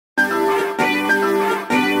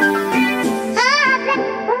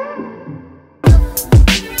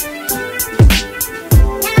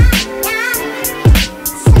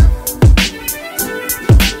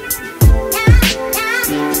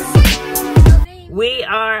We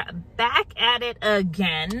are back at it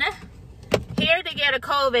again. Here to get a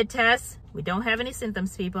COVID test. We don't have any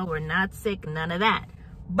symptoms, people. We're not sick, none of that.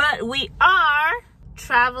 But we are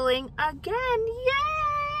traveling again.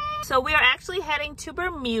 Yay! So we are actually heading to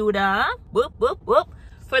Bermuda. Whoop, whoop, whoop.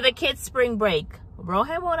 For the kids' spring break.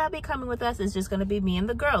 Rohan will not be coming with us. It's just going to be me and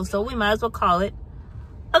the girls. So we might as well call it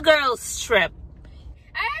a girls' trip.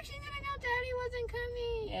 I actually didn't know Daddy wasn't coming.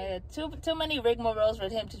 Yeah, too many rigmaroles for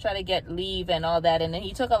him to try to get leave and all that. And then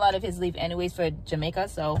he took a lot of his leave anyways for Jamaica.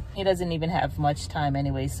 So he doesn't even have much time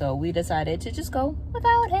anyway. So we decided to just go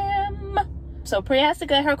without him. So Priya has to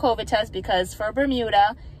get her COVID test because for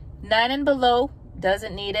Bermuda, 9 and below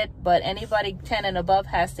doesn't need it, but anybody 10 and above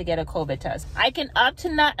has to get a COVID test. I can opt to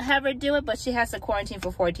not have her do it, but she has to quarantine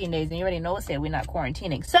for 14 days. And you already know it's we're not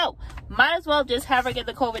quarantining. So might as well just have her get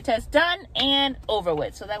the COVID test done and over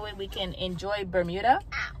with. So that way we can enjoy Bermuda.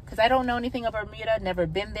 Because I don't know anything about Bermuda. Never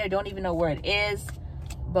been there. Don't even know where it is.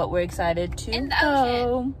 But we're excited to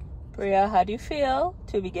go. Priya, how do you feel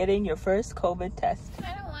to be getting your first COVID test?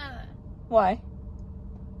 I don't want to. Why?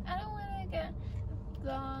 I don't want to get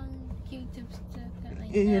long Q-tip stuff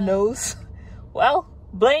in your nose. Well,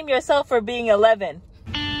 blame yourself for being 11.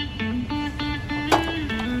 You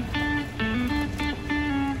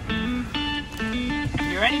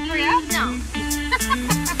ready, Priya? No.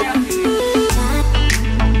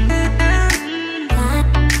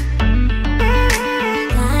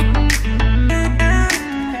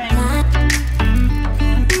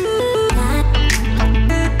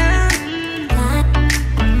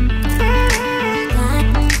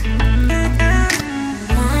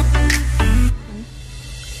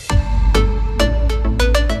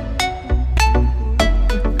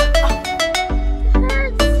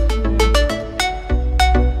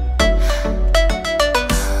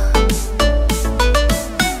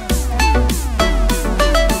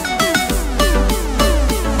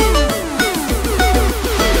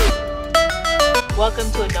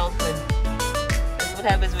 Welcome to adulthood. That's what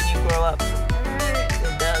happens when you grow up.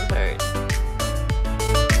 It does hurt.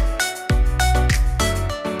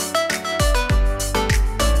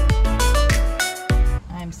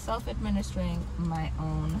 I'm self-administering my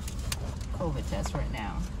own COVID test right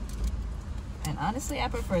now. And honestly, I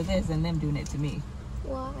prefer this than them doing it to me.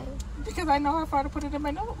 Why? Because I know how far to put it in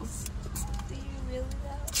my nose. Do you really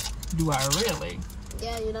though? Do I really?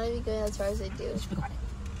 Yeah, you're not even going as far as I do.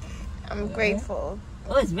 I'm grateful.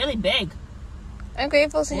 Oh, it's really big. I'm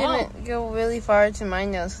grateful she didn't go really far to my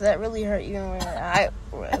nose. That really hurt even where I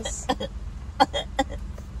was.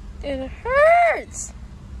 It hurts.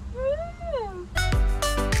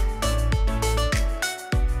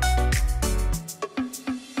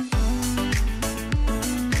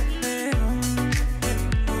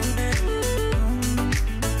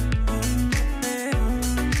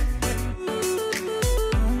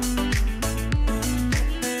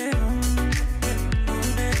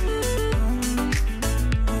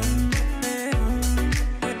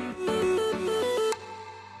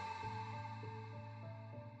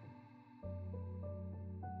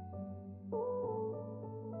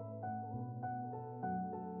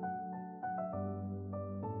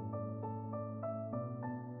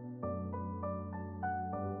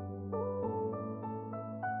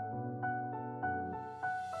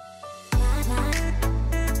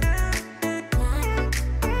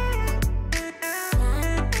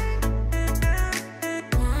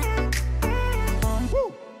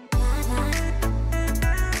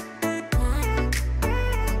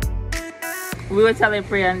 We were telling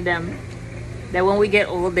Priya and them that when we get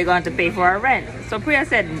old, they're going to pay for our rent. So Priya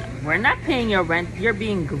said, we're not paying your rent. You're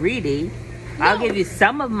being greedy. No. I'll give you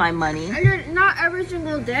some of my money. Not every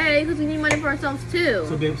single day, because we need money for ourselves too.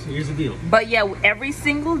 So babes, here's the deal. But yeah, every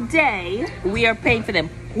single day, we are paying for them.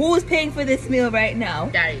 Who's paying for this meal right now?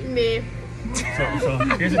 Daddy. Me. So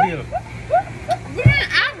here's the deal. You didn't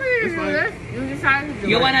ask me to do this. You decided to do it.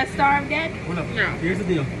 You want to starve yet? Hold up. No. Here's the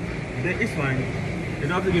deal. It's fine. You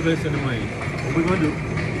don't have to give us any money. What we're going to do,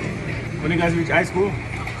 when you guys reach high school,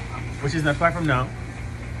 which is not far from now,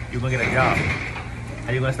 you're going to get a job.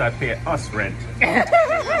 And you're going to start paying us rent.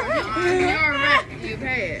 Your rent, you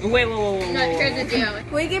pay it. Wait. No, here's the deal.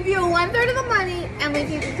 We give you 1/3 of the money, and we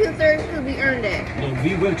keep 2/3 because we earned it. No,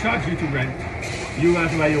 we will charge you to rent. You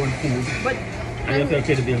have to buy your own food. But and you have to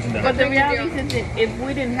pay the bills and that. But the reality is that if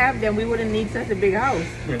we didn't have them, we wouldn't need such a big house.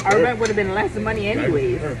 Yeah. Our rent would have been less money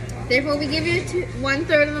anyways. Therefore, we give you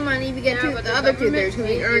 1/3 of the money. We get the other 2/3 because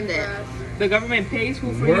we earned it. The government pays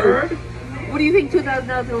who for you? What do you think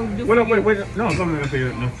 $2,000 will do? Wait, no, government pay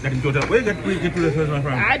no. Let him total. Where you get $2,000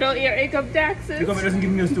 from? I don't hear income taxes. The government doesn't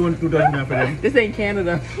give me $2,000 for them. This ain't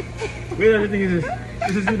Canada. Wait, the thing is this.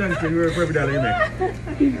 This is $2 for every dollar you make.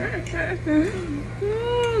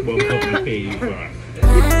 Well, we'll pay you for it.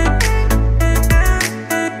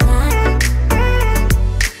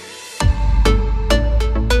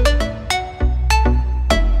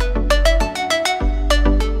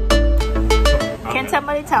 Can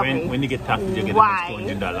somebody tell me When you get taxes, you get why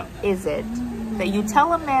 $200. is it that you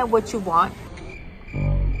tell a man what you want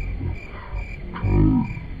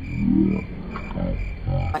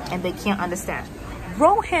and they can't understand?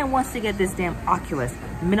 Rohan wants to get this damn Oculus.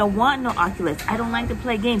 Me no want no Oculus. I don't like to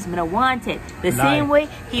play games. Me no want it. The same way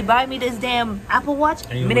he buy me this damn Apple Watch.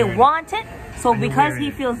 Me no want it. So because he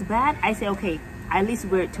feels bad, I say, okay, I at least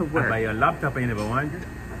wear it to work. I buy your laptop and you never wanted it.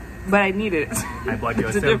 But I need it. I bought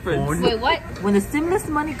your cell phone. Wait, what? When the stimulus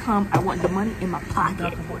money come, I want the money in my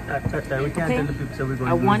pocket. We can't tell the people so we're going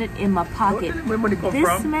I want it in my pocket. Where money come This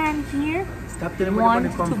from? man here Stop telling me where the money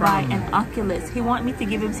wants come to from. buy an Oculus. He want me to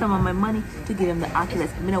give him some of my money to give him the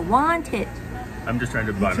Oculus. I mean, I want it. I'm just trying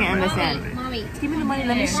to buy Can't understand. Mommy. Give me the money,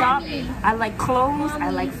 let me shop. I like clothes,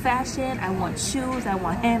 I like fashion, I want shoes, I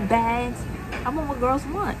want handbags. I want what girls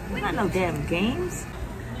want. Not no damn games.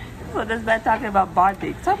 So this man talking about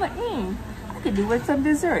bonding. So I'm like, I could do with some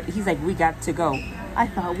dessert. He's like, we got to go. I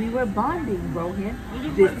thought we were bonding, bro. Here,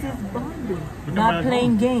 this is bonding, not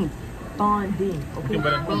playing games. Bonding, okay?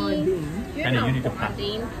 Bonding. You're not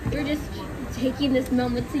bonding. You're just taking this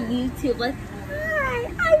moment to YouTube like, hi,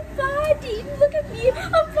 I'm bonding. Look at me, I'm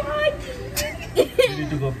bonding. You need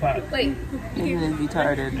to go park. Wait. You're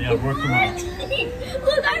retarded. Yeah, work tomorrow.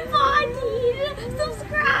 Look, I'm bonding.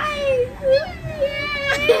 Subscribe.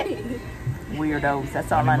 Yay. Weirdos,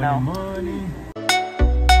 that's all I know. Money.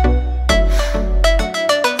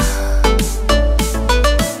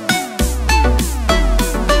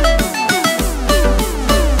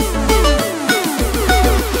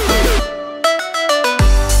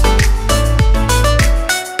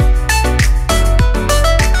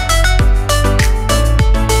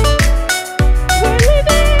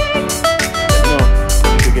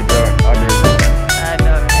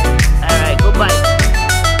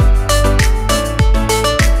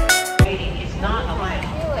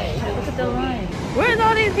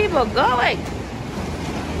 Going.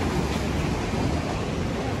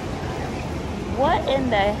 What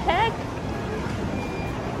in the heck?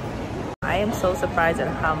 I am so surprised at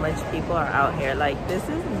how much people are out here. Like, this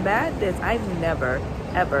is madness. I've never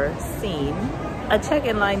ever seen a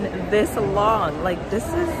check-in line this long. Like, this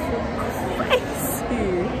is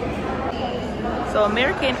crazy. So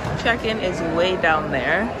American check-in is way down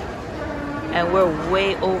there and we're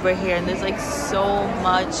way over here, and there's like so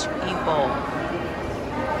much people.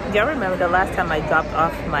 Y'all remember the last time I dropped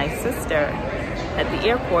off my sister at the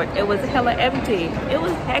airport? It was hella empty. It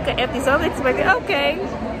was hecka empty. So I was expecting, okay,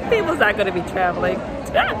 people's not gonna be traveling.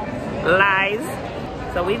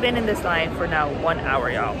 Lies. So we've been in this line for now 1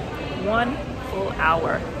 hour, y'all. 1 full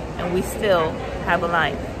hour. And we still have a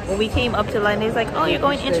line. When we came up to the line, they was like, oh, you're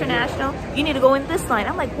going international? You need to go in this line.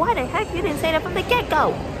 I'm like, why the heck? You didn't say that from the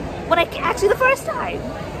get-go. When I asked you the first time.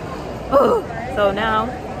 Ugh. So now,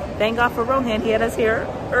 thank God for Rohan. He had us here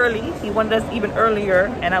early. He wanted us even earlier,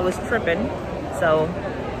 and I was tripping. So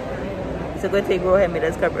it's a good thing Rohan made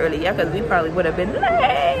us come early, yeah, because we probably would have been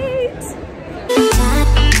late.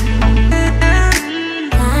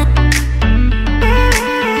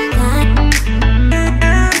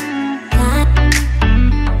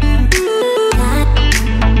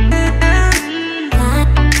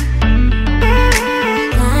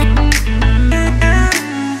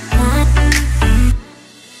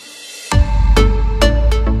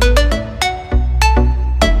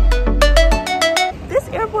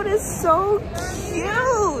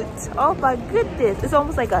 Oh my goodness, it's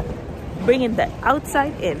almost like a bringing the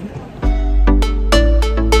outside in.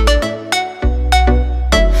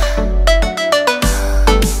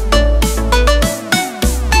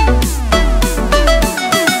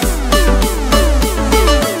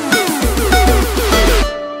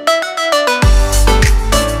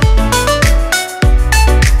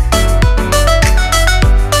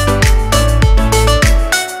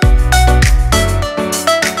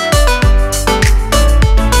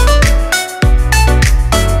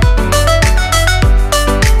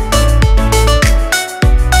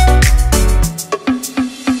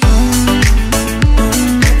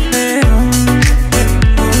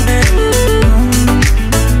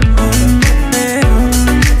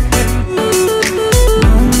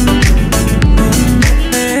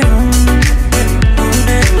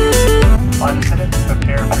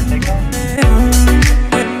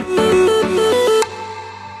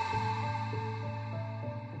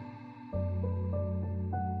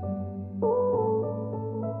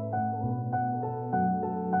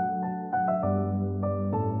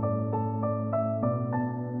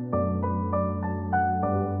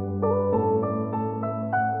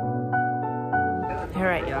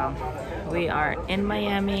 y'all. We are in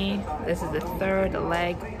Miami. This is the third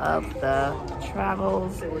leg of the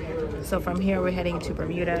travels. So from here, we're heading to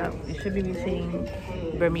Bermuda. We should be reaching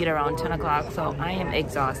Bermuda around 10 o'clock. So I am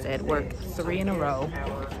exhausted. Worked 3 in a row.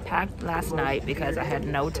 Packed last night because I had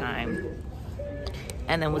no time.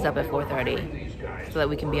 And then was up at 4:30 so that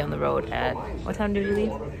we can be on the road at, what time did we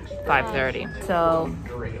leave? 5:30. So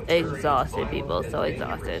exhausted, people. So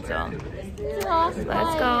exhausted. So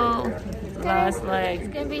let's go. Last leg.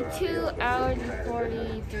 It's gonna be 2 hours and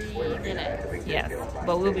 43 minutes. Yes,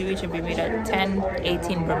 but we'll be reaching Bermuda at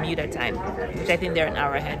 10:18 Bermuda time, which I think they're an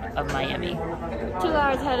hour ahead of Miami. 2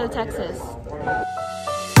 hours ahead of Texas.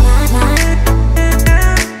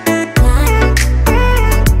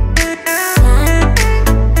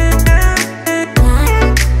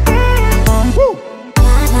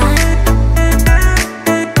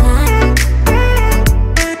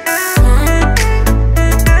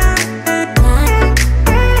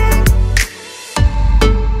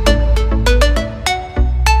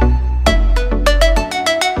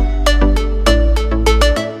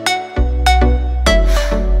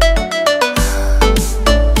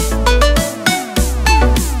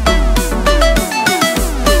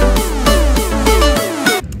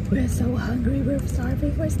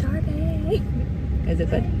 Is it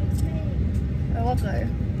good? I love that.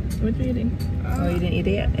 What you eating? Oh, you didn't eat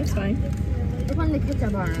it yet? It's fine. It's on the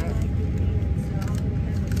ketchup on it.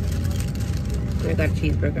 We got a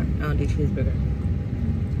cheeseburger. I don't do cheeseburger.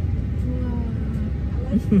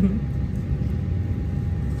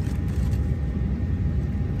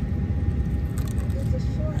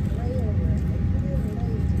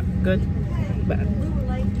 Good? Bad?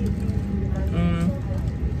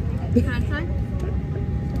 Can I try?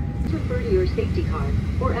 Refer to your safety card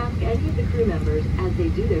or ask any of the crew members as they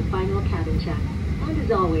do their final cabin check. And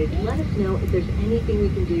as always, let us know if there's anything we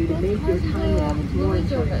can do to make your time off more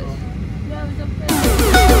enjoyable.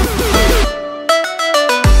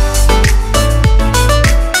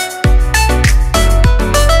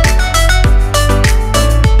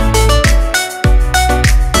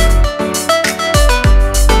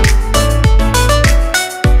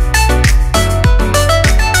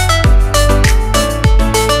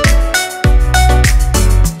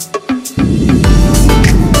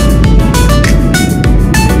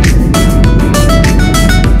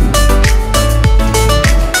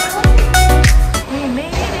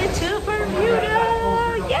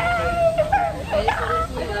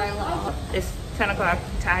 It's 10 o'clock,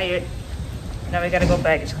 tired. Now we gotta go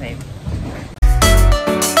baggage claim.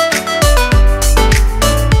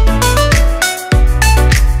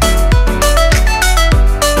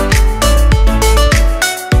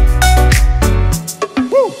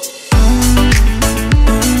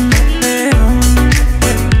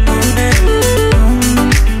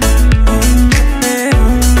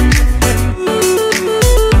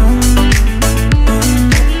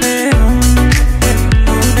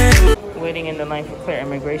 In the line for clear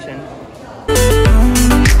immigration.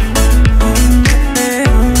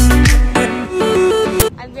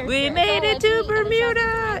 We made it to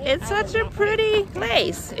Bermuda. It's such a pretty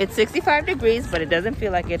place. It's 65 degrees, but it doesn't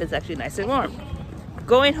feel like it. It's actually nice and warm.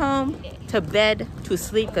 Going home to bed to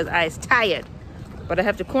sleep because I is tired. But I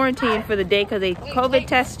have to quarantine for the day because they COVID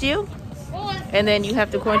test you. And then you have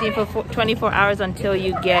to quarantine for 24 hours until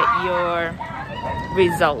you get your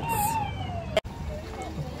results.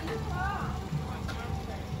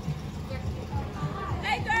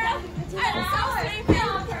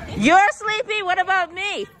 You're sleepy? What about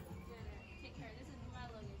me?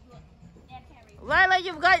 Lila,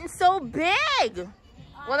 you've gotten so big.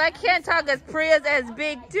 Well, I can't hug us. Priya's as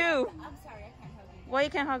big too. I'm sorry, I can't hug you. Why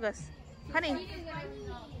you can't hug us? Honey.